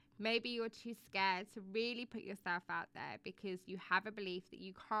Maybe you're too scared to really put yourself out there because you have a belief that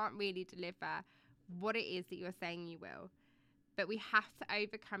you can't really deliver what it is that you're saying you will. But we have to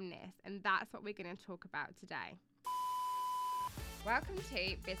overcome this, and that's what we're going to talk about today. Welcome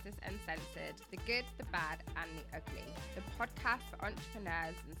to Business Uncensored, the good, the bad, and the ugly. The podcast for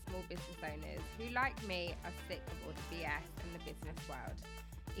entrepreneurs and small business owners who, like me, are sick of all the BS in the business world.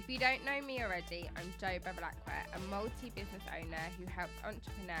 If you don't know me already, I'm Jo Blackwell, a multi-business owner who helps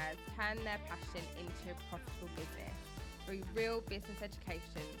entrepreneurs turn their passion into a profitable business through real business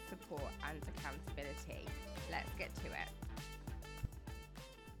education, support, and accountability. Let's get to it.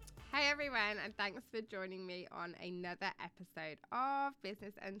 Hey everyone, and thanks for joining me on another episode of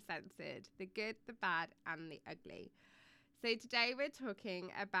Business Uncensored, the good, the bad, and the ugly. So today we're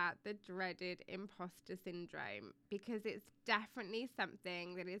talking about the dreaded imposter syndrome, because it's definitely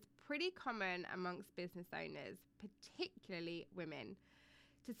something that is pretty common amongst business owners, particularly women.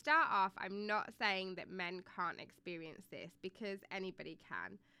 To start off, I'm not saying that men can't experience this, because anybody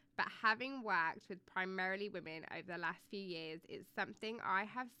can. But having worked with primarily women over the last few years, it's something I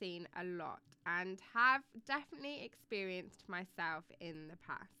have seen a lot and have definitely experienced myself in the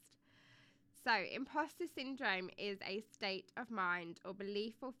past. So, imposter syndrome is a state of mind or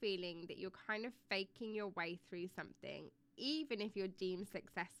belief or feeling that you're kind of faking your way through something, even if you're deemed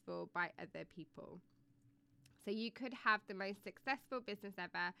successful by other people. So you could have the most successful business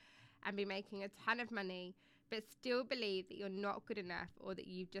ever and be making a ton of money, but still believe that you're not good enough or that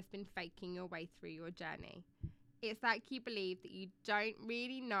you've just been faking your way through your journey. It's like you believe that you don't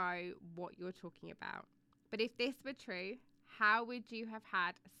really know what you're talking about. But if this were true, how would you have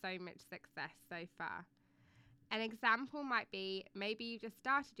had so much success so far? An example might be maybe you just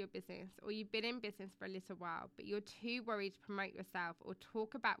started your business or you've been in business for a little while, but you're too worried to promote yourself or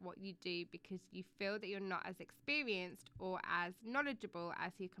talk about what you do because you feel that you're not as experienced or as knowledgeable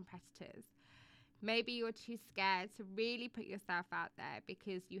as your competitors. Maybe you're too scared to really put yourself out there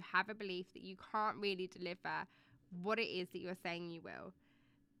because you have a belief that you can't really deliver what it is that you're saying you will.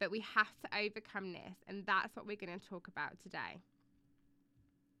 But we have to overcome this, and that's what we're going to talk about today.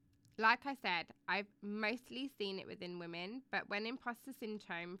 Like I said, I've mostly seen it within women, but when imposter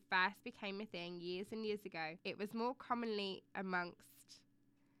syndrome first became a thing years and years ago, it was more commonly amongst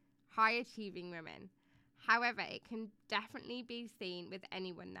high-achieving women. However, it can definitely be seen with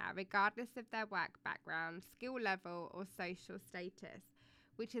anyone now, regardless of their work background, skill level, or social status,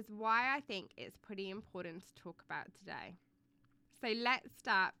 which is why I think it's pretty important to talk about today. So let's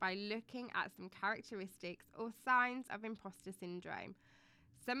start by looking at some characteristics or signs of imposter syndrome.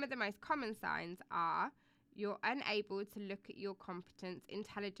 Some of the most common signs are you're unable to look at your competence,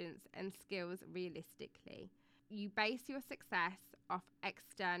 intelligence, and skills realistically. You base your success off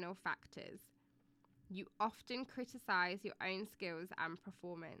external factors. You often criticize your own skills and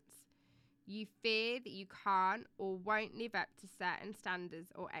performance. You fear that you can't or won't live up to certain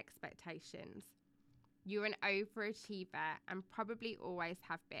standards or expectations. You're an overachiever and probably always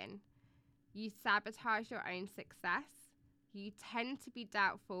have been. You sabotage your own success. You tend to be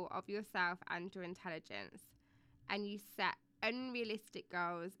doubtful of yourself and your intelligence. And you set unrealistic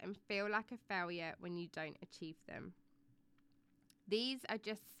goals and feel like a failure when you don't achieve them. These are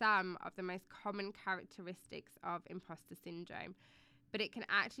just some of the most common characteristics of imposter syndrome, but it can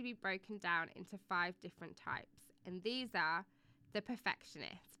actually be broken down into 5 different types. And these are the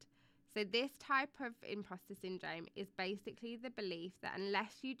perfectionist. So this type of imposter syndrome is basically the belief that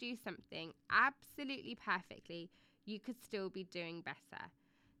unless you do something absolutely perfectly, you could still be doing better.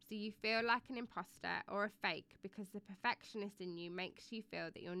 So you feel like an imposter or a fake because the perfectionist in you makes you feel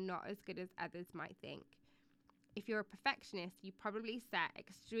that you're not as good as others might think. If you're a perfectionist, you probably set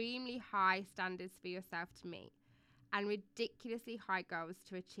extremely high standards for yourself to meet and ridiculously high goals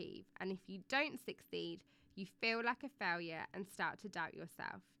to achieve. And if you don't succeed, you feel like a failure and start to doubt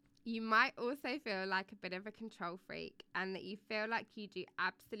yourself. You might also feel like a bit of a control freak and that you feel like you do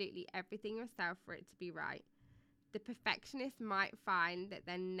absolutely everything yourself for it to be right. The perfectionist might find that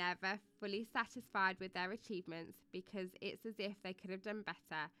they're never fully satisfied with their achievements because it's as if they could have done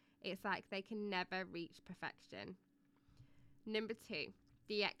better. It's like they can never reach perfection. Number 2,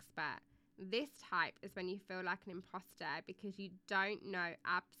 the expert. This type is when you feel like an imposter because you don't know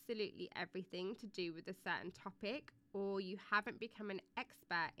absolutely everything to do with a certain topic, or you haven't become an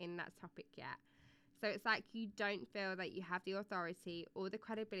expert in that topic yet. So it's like you don't feel that you have the authority or the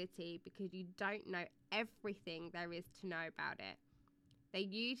credibility because you don't know everything there is to know about it. They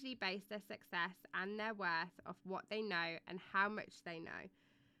usually base their success and their worth off what they know and how much they know,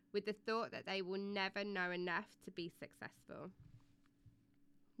 with the thought that they will never know enough to be successful.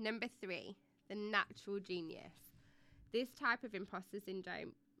 Number 3, the natural genius. This type of imposter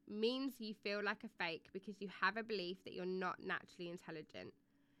syndrome means you feel like a fake because you have a belief that you're not naturally intelligent.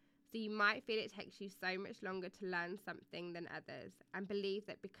 So you might feel it takes you so much longer to learn something than others, and believe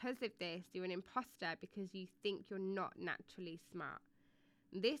that because of this, you're an imposter because you think you're not naturally smart.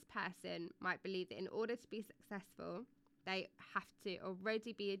 This person might believe that in order to be successful, they have to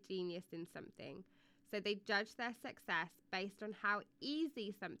already be a genius in something. So they judge their success based on how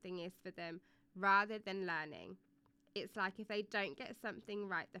easy something is for them rather than learning. It's like if they don't get something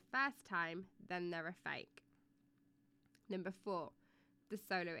right the first time, then they're a fake. Number 4, the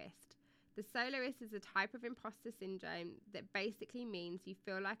soloist. The soloist is a type of imposter syndrome that basically means you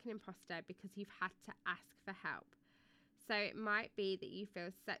feel like an imposter because you've had to ask for help. So it might be that you feel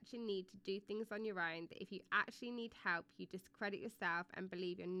such a need to do things on your own that if you actually need help, you discredit yourself and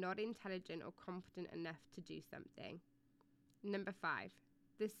believe you're not intelligent or competent enough to do something. Number 5,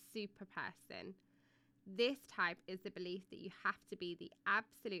 the super person. This type is the belief that you have to be the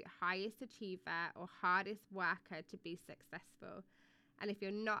absolute highest achiever or hardest worker to be successful. And if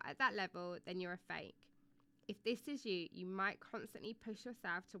you're not at that level, then you're a fake. If this is you, you might constantly push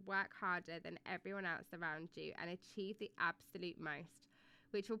yourself to work harder than everyone else around you and achieve the absolute most,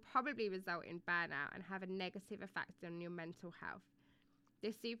 which will probably result in burnout and have a negative effect on your mental health.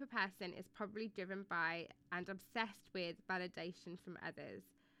 This super person is probably driven by and obsessed with validation from others,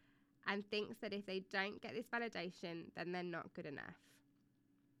 and thinks that if they don't get this validation, then they're not good enough.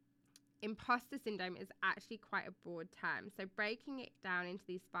 Imposter syndrome is actually quite a broad term, so breaking it down into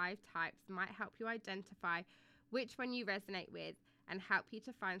these 5 types might help you identify which one you resonate with and help you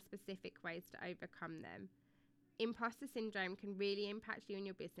to find specific ways to overcome them. Imposter syndrome can really impact you in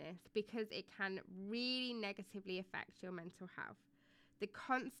your business because it can really negatively affect your mental health. The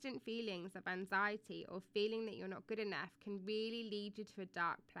constant feelings of anxiety or feeling that you're not good enough can really lead you to a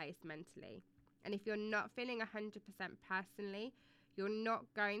dark place mentally. And if you're not feeling 100% personally, you're not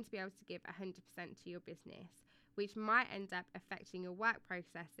going to be able to give 100% to your business, which might end up affecting your work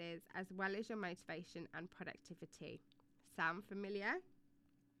processes as well as your motivation and productivity. Sound familiar?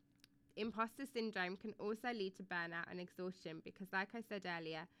 Imposter syndrome can also lead to burnout and exhaustion because, like I said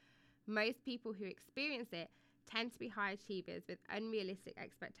earlier, most people who experience it tend to be high achievers with unrealistic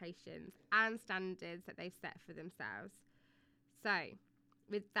expectations and standards that they've set for themselves. So,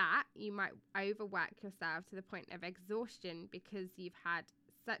 with that, you might overwork yourself to the point of exhaustion because you've had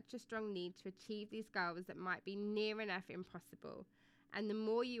such a strong need to achieve these goals that might be near enough impossible. And the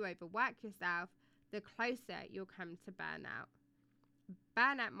more you overwork yourself, the closer you'll come to burnout.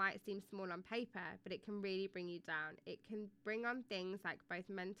 Burnout might seem small on paper, but it can really bring you down. It can bring on things like both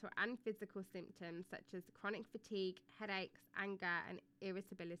mental and physical symptoms such as chronic fatigue, headaches, anger, and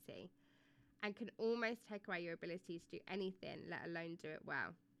irritability, and can almost take away your ability to do anything, let alone do it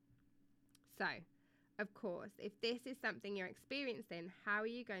well. So, of course, if this is something you're experiencing, how are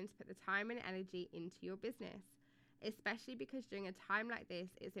you going to put the time and energy into your business? Especially because during a time like this,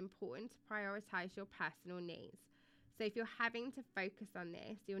 it's important to prioritize your personal needs. So if you're having to focus on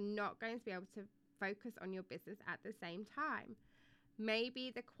this, you're not going to be able to focus on your business at the same time.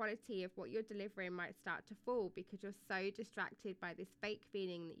 Maybe the quality of what you're delivering might start to fall because you're so distracted by this fake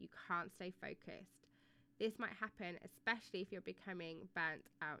feeling that you can't stay focused. This might happen, especially if you're becoming burnt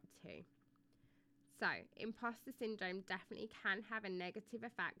out too. So, imposter syndrome definitely can have a negative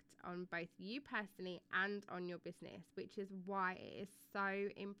effect on both you personally and on your business, which is why it is so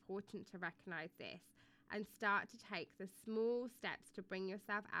important to recognize this and start to take the small steps to bring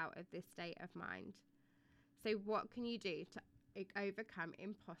yourself out of this state of mind. So what can you do to overcome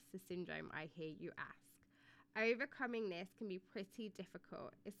imposter syndrome, I hear you ask? Overcoming this can be pretty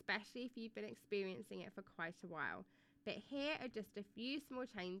difficult, especially if you've been experiencing it for quite a while. But here are just a few small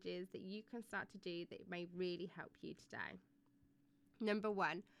changes that you can start to do that may really help you today. Number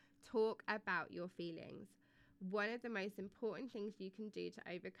 1, talk about your feelings. One of the most important things you can do to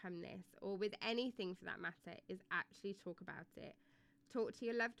overcome this, or with anything for that matter, is actually talk about it. Talk to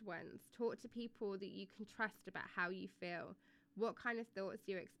your loved ones. Talk to people that you can trust about how you feel, what kind of thoughts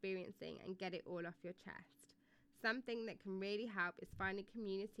you're experiencing, and get it all off your chest. Something that can really help is find a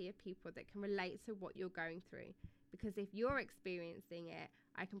community of people that can relate to what you're going through. Because if you're experiencing it,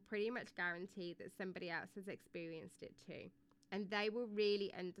 I can pretty much guarantee that somebody else has experienced it too. And they will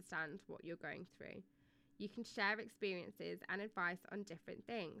really understand what you're going through. You can share experiences and advice on different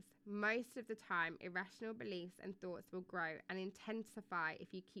things. Most of the time, irrational beliefs and thoughts will grow and intensify if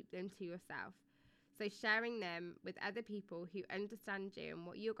you keep them to yourself. So sharing them with other people who understand you and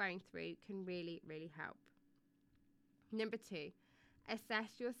what you're going through can really, really help. Number 2, assess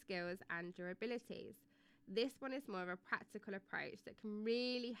your skills and your abilities. This one is more of a practical approach that can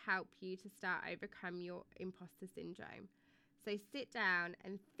really help you to start overcome your imposter syndrome. So sit down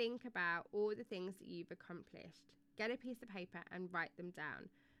and think about all the things that you've accomplished. Get a piece of paper and write them down.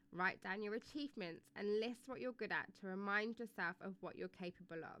 Write down your achievements and list what you're good at to remind yourself of what you're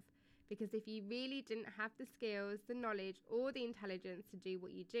capable of. Because if you really didn't have the skills, the knowledge, or the intelligence to do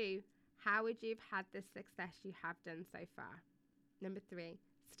what you do, how would you have had the success you have done so far? Number 3,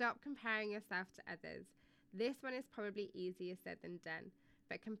 stop comparing yourself to others. This one is probably easier said than done,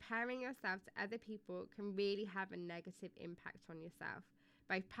 but comparing yourself to other people can really have a negative impact on yourself,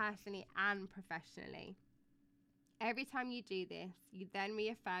 both personally and professionally. Every time you do this, you then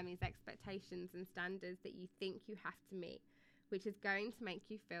reaffirm these expectations and standards that you think you have to meet, which is going to make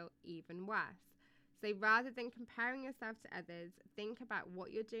you feel even worse. So rather than comparing yourself to others, think about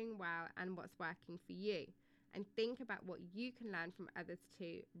what you're doing well and what's working for you. And think about what you can learn from others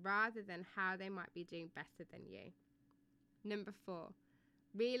too, rather than how they might be doing better than you. Number 4,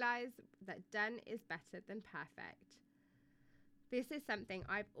 realize that done is better than perfect. This is something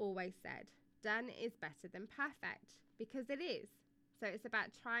I've always said. Done is better than perfect, because it is. So it's about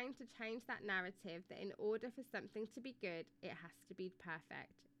trying to change that narrative that in order for something to be good, it has to be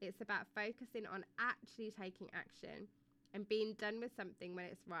perfect. It's about focusing on actually taking action and being done with something when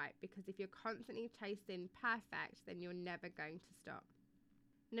it's right, because if you're constantly chasing perfect, then you're never going to stop.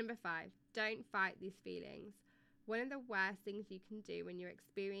 Number 5, don't fight these feelings. One of the worst things you can do when you're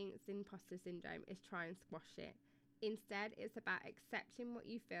experiencing imposter syndrome is try and squash it. Instead, it's about accepting what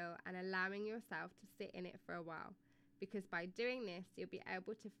you feel and allowing yourself to sit in it for a while, because by doing this, you'll be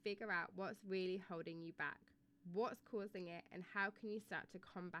able to figure out what's really holding you back, what's causing it, and how can you start to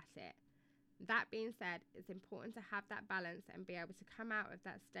combat it. That being said, it's important to have that balance and be able to come out of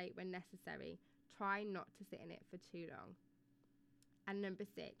that state when necessary. Try not to sit in it for too long. And number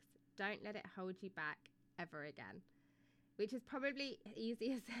 6, don't let it hold you back ever again, which is probably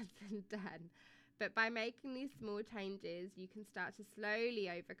easier said than done. But by making these small changes, you can start to slowly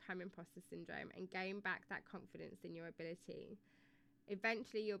overcome imposter syndrome and gain back that confidence in your ability.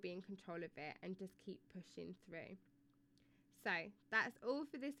 Eventually, you'll be in control of it and just keep pushing through. So that's all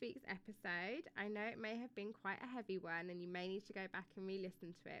for this week's episode. I know it may have been quite a heavy one and you may need to go back and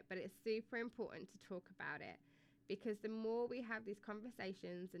re-listen to it, but it's super important to talk about it, because the more we have these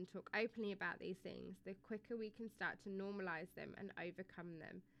conversations and talk openly about these things, the quicker we can start to normalize them and overcome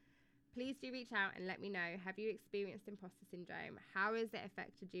them. Please do reach out and let me know, have you experienced imposter syndrome? How has it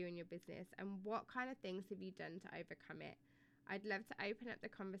affected you in your business? And what kind of things have you done to overcome it? I'd love to open up the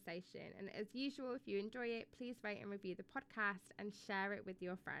conversation. And as usual, if you enjoy it, please rate and review the podcast and share it with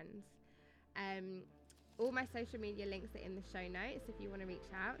your friends. All my social media links are in the show notes if you want to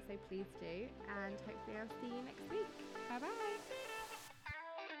reach out, so please do. And hopefully I'll see you next week. Bye-bye.